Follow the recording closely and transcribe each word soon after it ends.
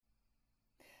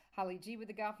Holly G with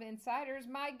the Golf Insiders.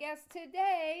 My guest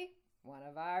today, one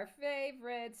of our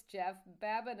favorites, Jeff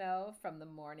Babineau from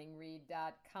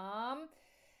themorningread.com.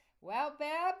 Well,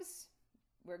 Babs,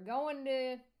 we're going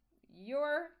to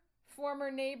your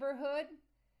former neighborhood,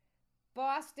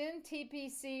 Boston,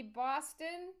 TPC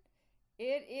Boston.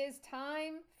 It is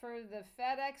time for the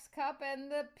FedEx Cup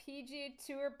and the PGA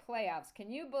Tour playoffs.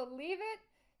 Can you believe it?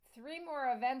 3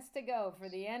 more events to go for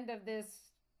the end of this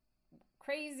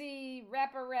crazy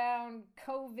wraparound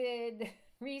COVID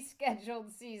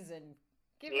rescheduled season.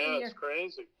 It's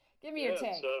crazy. Give me your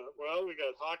take. Well, we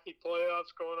got hockey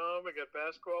playoffs going on. We got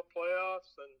basketball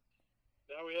playoffs, and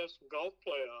now we have some golf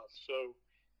playoffs. So,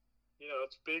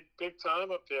 it's big time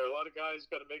up there. A lot of guys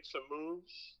got to make some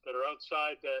moves that are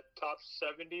outside that top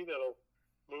 70 that'll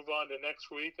move on to next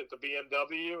week at the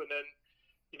BMW, and then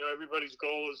everybody's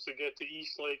goal is to get to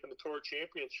East Lake and the Tour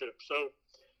Championship. So,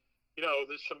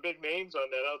 there's some big names on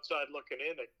that outside looking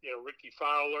in. Ricky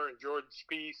Fowler and Jordan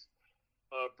Spieth.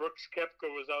 Brooks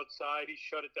Koepka was outside. He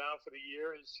shut it down for the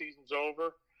year. His season's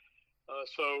over.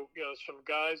 Some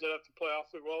guys that have to play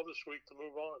awfully well this week to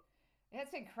move on.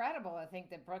 It's incredible. I think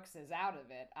that Brooks is out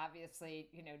of it, obviously,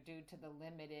 due to the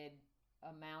limited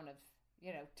amount of,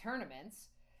 tournaments.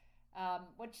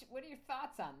 What are your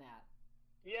thoughts on that?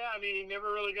 Yeah, he never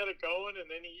really got it going, and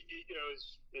then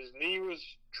his knee was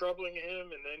troubling him,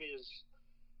 and then his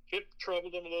hip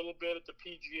troubled him a little bit at the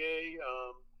PGA.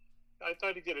 I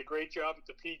thought he did a great job at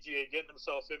the PGA getting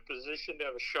himself in position to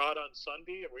have a shot on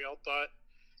Sunday, and we all thought,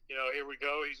 here we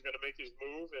go, he's going to make his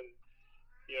move, and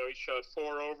he shot 4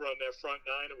 over on that front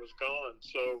 9 and was gone.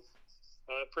 So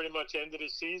pretty much ended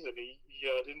his season. He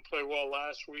didn't play well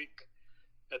last week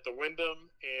at the Wyndham,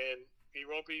 and he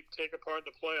won't be taking part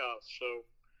in the playoffs. So,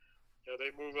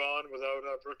 they move on without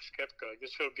Brooks Koepka. I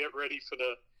guess he'll get ready for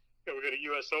we got a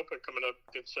U.S. Open coming up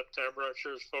in September. I'm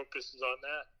sure his focus is on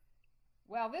that.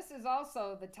 Well, this is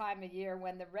also the time of year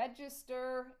when the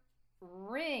register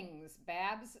rings,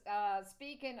 Babs.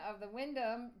 Speaking of the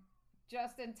Wyndham,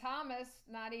 Justin Thomas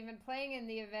not even playing in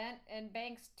the event and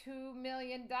banks $2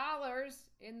 million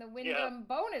in the Wyndham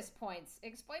bonus points.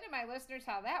 Explain to my listeners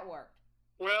how that worked.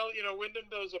 Well, Wyndham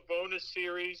does a bonus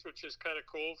series, which is kind of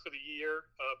cool for the year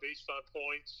based on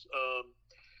points.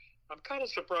 I'm kind of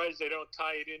surprised they don't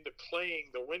tie it into playing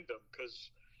the Wyndham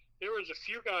because there was a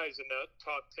few guys in the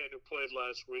top 10 who played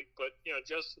last week. But,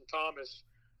 Justin Thomas,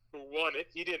 who won it,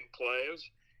 he didn't play.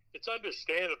 It's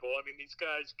understandable. These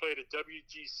guys played at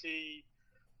WGC.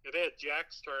 They had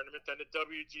Jack's tournament, then the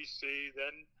WGC,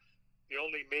 then the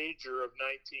only major of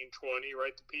 1920,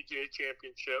 right, the PGA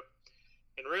Championship.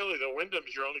 And really, the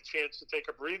Wyndham's your only chance to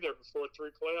take a breather before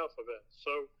 3 playoff events.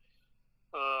 So,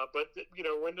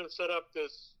 Wyndham set up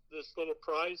this little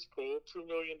prize pool, $2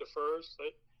 million to first.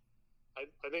 I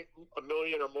think $1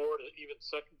 million or more to even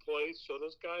second place. So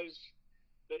those guys,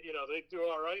 they do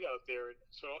all right out there.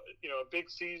 So, a big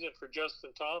season for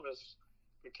Justin Thomas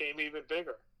became even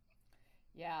bigger.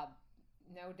 Yeah,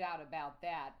 no doubt about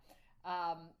that.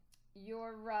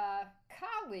 Your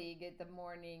colleague at the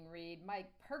Morning Read, Mike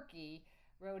Perky,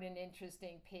 wrote an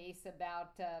interesting piece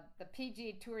about the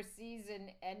PGA Tour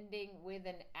season ending with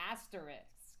an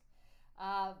asterisk.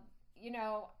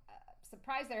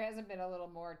 Surprised there hasn't been a little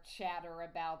more chatter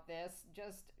about this,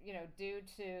 just, due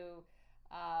to,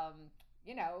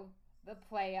 the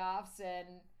playoffs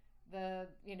and the,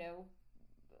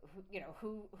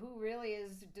 who really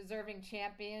is deserving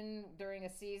champion during a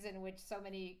season in which so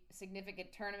many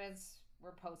significant tournaments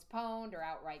were postponed or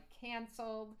outright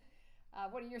canceled.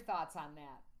 What are your thoughts on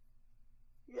that?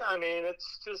 Yeah,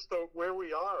 it's just where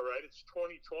we are, right? It's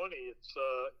 2020. It's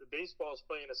the baseball's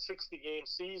playing a 60-game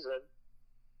season,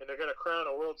 and they're going to crown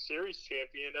a World Series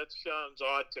champion. That sounds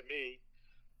odd to me.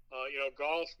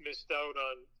 Golf missed out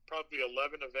on probably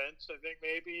 11 events, I think,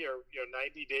 maybe, or 90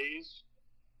 days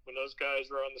when those guys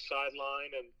were on the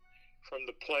sideline, and from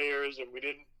the players, and we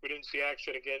didn't see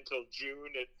action again until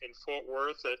June in Fort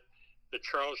Worth at the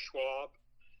Charles Schwab.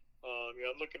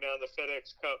 I'm looking down the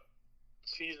FedEx Cup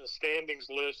season standings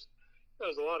list.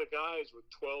 There's a lot of guys with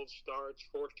 12 starts,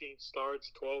 14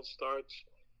 starts, 12 starts.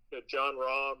 John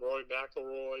Rahm, Rory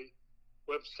McIlroy,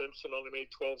 Webb Simpson only made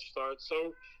 12 starts.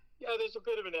 So, there's a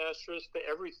bit of an asterisk to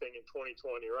everything in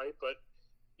 2020, right? But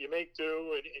you make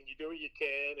do, and you do what you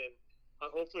can, and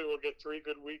hopefully we'll get 3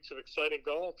 good weeks of exciting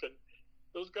golf. And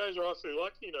those guys are awfully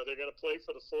lucky. They're going to play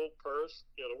for the full purse.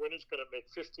 The winner's going to make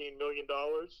 $15 million.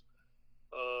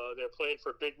 They're playing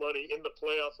for big money in the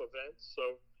playoff events.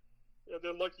 So,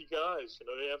 they're lucky guys.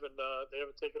 They haven't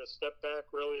taken a step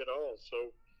back really at all.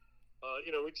 So,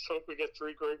 we just hope we get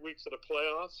 3 great weeks of the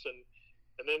playoffs, and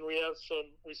then we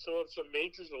still have some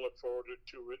majors to look forward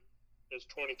to as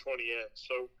 2020 ends.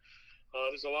 So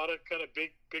there's a lot of kind of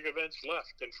big events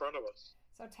left in front of us.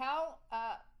 So tell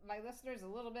my listeners a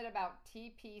little bit about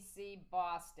TPC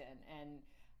Boston, and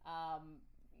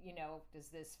does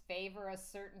this favor a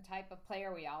certain type of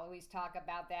player? We always talk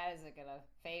about that. Is it going to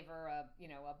favor a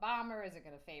bomber? Is it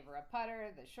going to favor a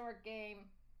putter? The short game?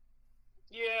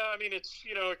 Yeah, I mean, it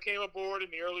came aboard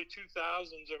in the early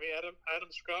 2000s. I mean,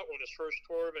 Adam Scott won his first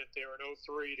tournament there in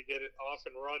 2003 to get it off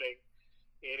and running,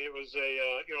 and it was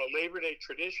a Labor Day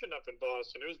tradition up in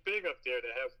Boston. It was big up there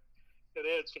to have. They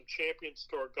had some Champions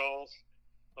Tour golf,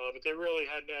 but they really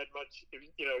hadn't had much.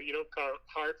 You don't count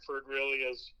Hartford really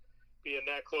as being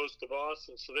that close to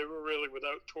Boston, so they were really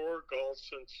without tour golf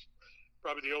since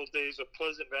probably the old days of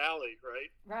Pleasant Valley,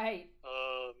 right? Right.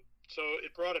 So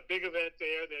it brought a big event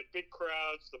there. They had big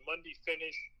crowds. The Monday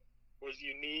finish was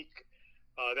unique.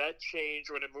 That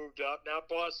changed when it moved up. Now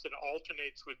Boston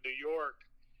alternates with New York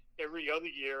every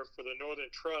other year for the Northern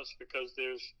Trust because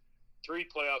there's 3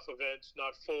 playoff events,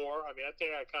 not 4. I mean, I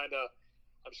think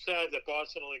I'm sad that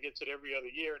Boston only gets it every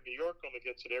other year and New York only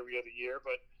gets it every other year,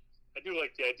 but I do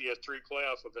like the idea of 3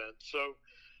 playoff events. So,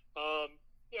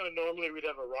 normally we'd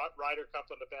have a Ryder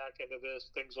Cup on the back end of this,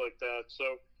 things like that.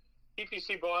 So,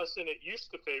 TPC Boston, it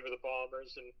used to favor the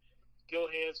Bombers, and Gil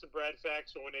Hansen, Brad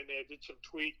Faxon went in there, did some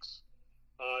tweaks.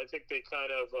 I think they kind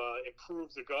of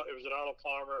improved it was an Arnold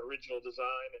Palmer original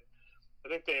design, and I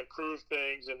think they improved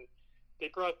things, and they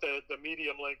brought the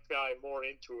medium length guy more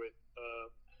into it.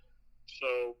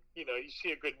 So, you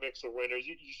see a good mix of winners.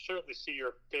 You certainly see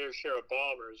your fair share of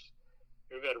bombers.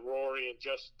 We've had Rory and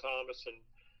Justin Thomas and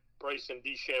Bryson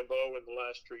DeChambeau in the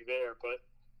last 3 there, but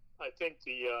I think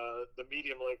the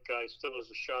medium length guy still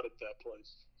has a shot at that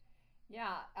place.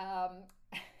 Yeah,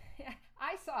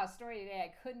 I saw a story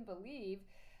today I couldn't believe.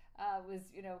 It was,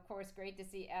 of course, great to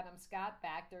see Adam Scott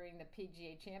back during the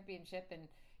PGA Championship, and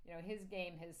his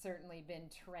game has certainly been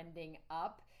trending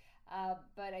up.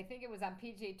 But I think it was on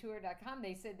PGAtour.com.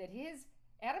 They said that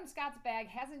Adam Scott's bag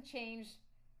hasn't changed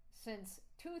since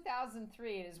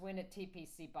 2003 at his win at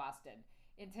TPC Boston.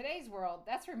 In today's world,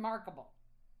 that's remarkable.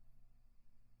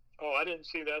 Oh, I didn't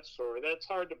see that story. That's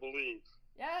hard to believe.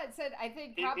 Yeah, it said, I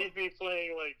think he'd be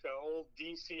playing like old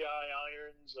DCI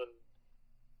irons, and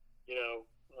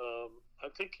I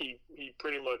think he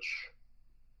pretty much.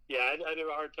 Yeah, I'd have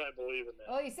a hard time believing that.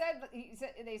 Well,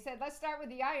 they said let's start with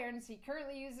the irons. He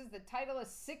currently uses the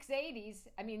Titleist 680s.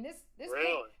 I mean,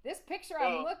 this picture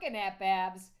I'm looking at,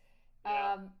 Babs,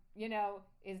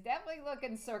 is definitely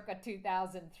looking circa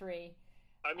 2003.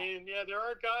 I mean, yeah, there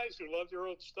are guys who love their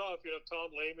old stuff. Tom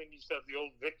Lehman used to have the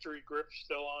old Victory grip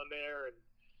still on there, and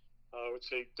which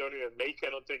they don't even make,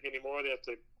 I don't think, anymore. They have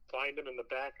to find them in the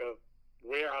back of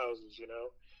warehouses,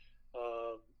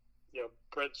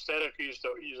 Brent Stetic used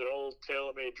to use an old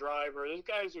TaylorMade driver. There's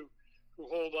guys who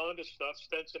hold on to stuff.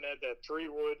 Stenson had that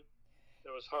 3-wood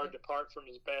that was hard to part from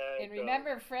his bag. And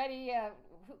remember, Freddie,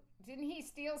 didn't he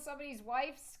steal somebody's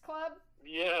wife's club?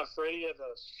 Yeah, Freddie had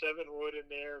a 7-wood in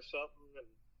there or something.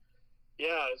 And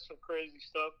yeah, it's some crazy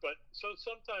stuff. But so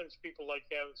sometimes people like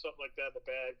having something like that in the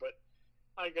bag. But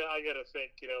I got to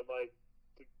think,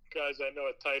 the guys I know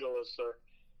at Titleist are.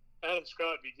 Adam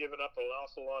Scott would be giving up an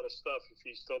awful lot of stuff if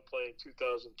he's still playing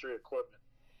 2003 equipment.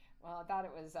 Well, I thought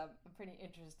it was a pretty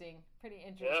interesting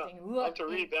look. To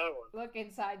read that one. Look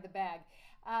inside the bag.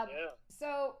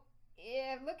 So,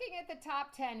 looking at the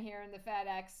top 10 here in the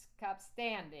FedEx Cup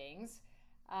standings,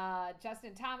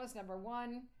 Justin Thomas, number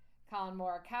 1. Colin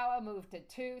Morikawa moved to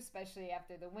 2, especially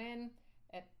after the win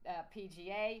at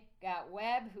PGA. Got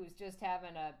Webb, who's just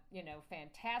having a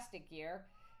fantastic year.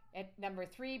 At number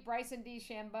 3, Bryson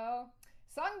DeChambeau.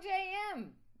 Sung J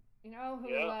M, who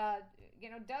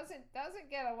doesn't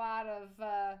get a lot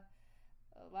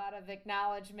of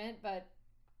acknowledgement, but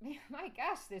my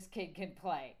gosh, this kid can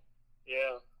play.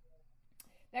 Yeah.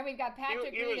 Then we've got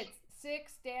Patrick Reed at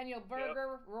 6, Daniel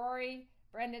Berger, Rory,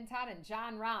 Brendan Todd, and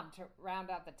John Rahm to round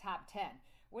out the top 10.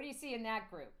 What do you see in that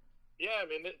group? Yeah, I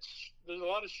mean, there's a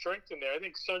lot of strength in there. I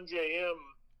think Sung J M.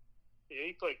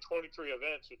 He played 23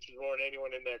 events, which is more than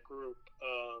anyone in that group.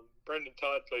 Brendan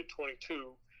Todd played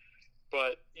 22,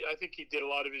 but I think he did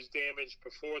a lot of his damage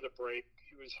before the break.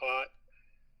 He was hot,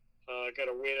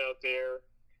 got a win out there.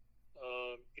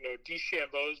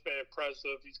 DeChambeau's been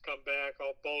impressive. He's come back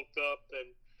all bulked up,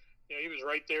 and he was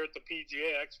right there at the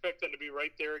PGA. I expect him to be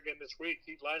right there again this week.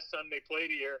 Last time they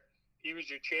played here, he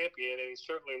was your champion, and he's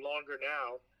certainly longer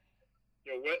now.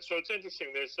 So it's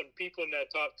interesting. There's some people in that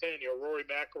top 10. Rory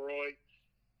McIlroy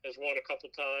has won a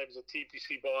couple times at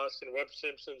TPC Boston. Webb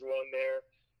Simpson's won there,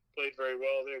 played very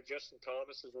well there. Justin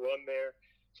Thomas has won there.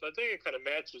 So I think it kind of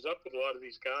matches up with a lot of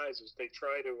these guys as they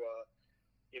try to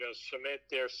cement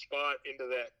their spot into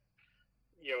that,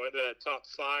 into that top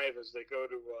 5 as they go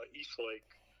to East Lake.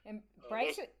 And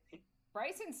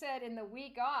Bryson said in the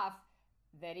week off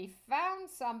that he found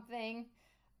something.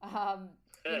 Had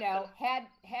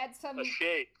some a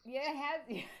shake. Yeah, had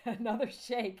another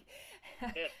shake.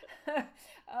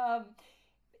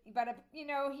 But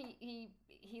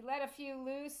he let a few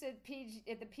loose at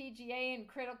the PGA in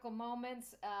critical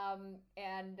moments,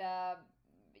 and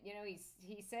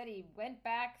he said he went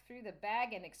back through the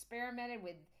bag and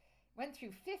went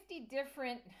through 50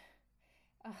 different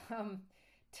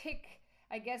tick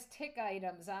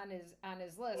items on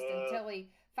his list until he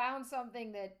found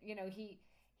something that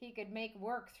he could make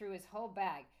work through his whole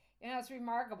bag. It's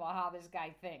remarkable how this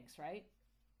guy thinks, right?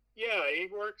 Yeah, he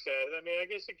works at it. I mean, I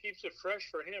guess it keeps it fresh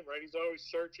for him, right? He's always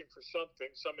searching for something,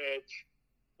 some edge.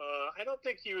 I don't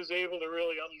think he was able to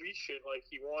really unleash it like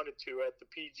he wanted to at the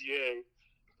PGA.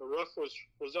 The rough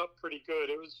was up pretty good.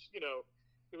 It was,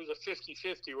 it was a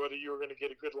 50-50 whether you were going to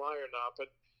get a good lie or not, but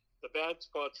the bad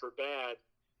spots were bad,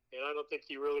 and I don't think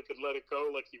he really could let it go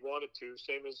like he wanted to,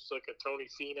 same as like a Tony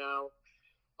Finau.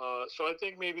 So I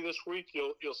think maybe this week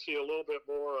you'll see a little bit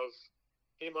more of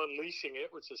him unleashing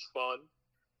it, which is fun.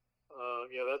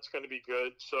 That's going to be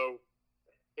good. So,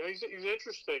 he's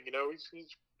interesting.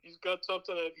 He's got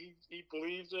something that he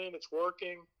believes in. It's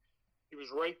working. He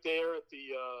was right there at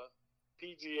the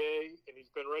PGA, and he's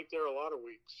been right there a lot of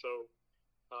weeks. So,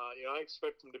 I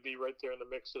expect him to be right there in the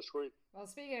mix this week. Well,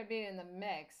 speaking of being in the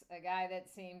mix, a guy that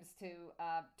seems to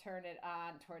turn it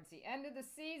on towards the end of the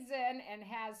season and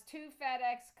has 2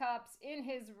 FedEx Cups in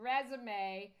his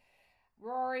resume,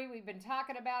 Rory. We've been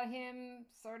talking about him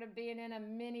sort of being in a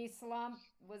mini slump,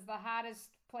 was the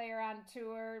hottest player on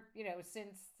tour,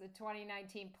 since the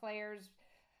 2019 Players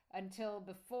until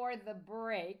before the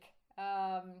break,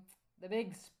 the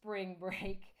big spring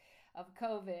break of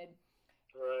COVID.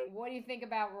 Right. What do you think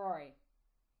about Rory?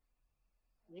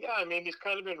 Yeah, I mean, he's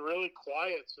kind of been really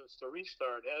quiet since the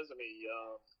restart, hasn't he?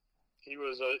 He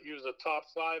was a top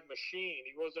 5 machine.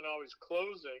 He wasn't always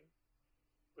closing,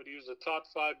 but he was a top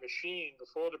 5 machine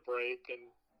before the break, and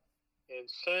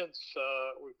since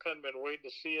we've kind of been waiting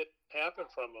to see it happen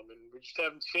from him, and we just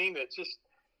haven't seen it. Just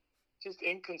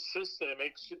inconsistent. It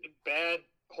makes bad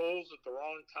holes at the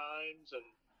wrong times, and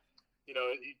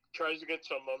he tries to get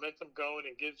some momentum going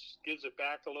and gives it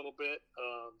back a little bit.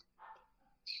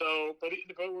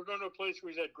 But we're going to a place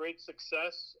where he's had great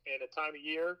success and a time of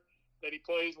year that he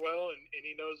plays well, and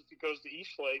he knows if he goes to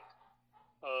East Lake,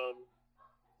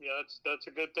 that's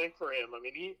a good thing for him. I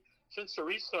mean, since the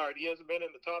restart, he hasn't been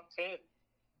in the top 10,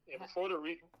 and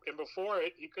before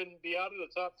it, he couldn't be out of the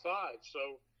top 5.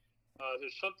 So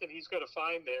there's something he's got to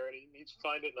find there, and he needs to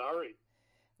find it in a hurry.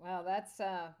 Well, that's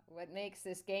what makes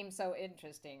this game so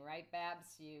interesting, right,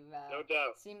 Babs? You no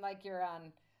doubt seem like you're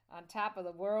on top of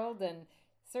the world, and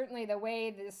certainly the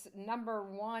way this number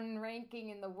 1 ranking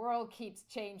in the world keeps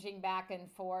changing back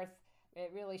and forth,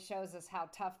 it really shows us how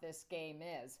tough this game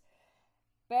is.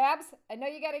 Babs, I know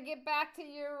you got to get back to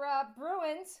your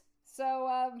Bruins,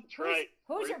 so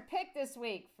who's your pick this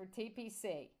week for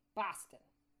TPC Boston?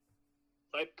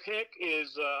 My pick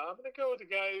is I'm going to go with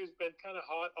the guy who's been kind of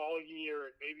hot all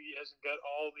year and maybe he hasn't got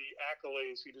all the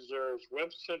accolades he deserves,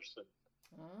 Webb Simpson.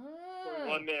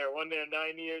 Won there 9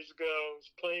 years ago.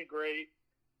 He's playing great.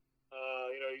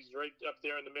 He's right up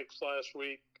there in the mix last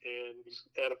week, and he's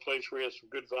at a place where he has some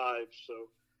good vibes.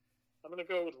 So I'm going to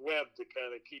go with Webb to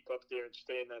kind of keep up there and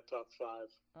stay in that top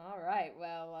 5. All right.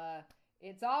 Well,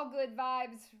 it's all good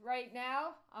vibes right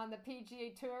now on the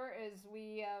PGA Tour as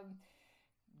we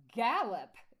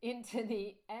gallop into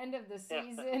the end of the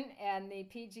season and the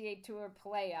PGA Tour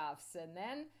playoffs, and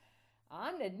then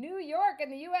on to New York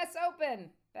and the U.S.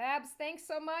 Open. Babs, thanks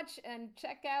so much, and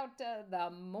check out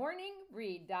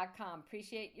themorningread.com.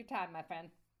 Appreciate your time, my friend.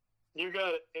 You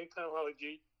got it. Anytime, Holly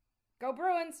G. Go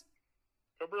Bruins.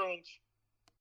 Go Bruins.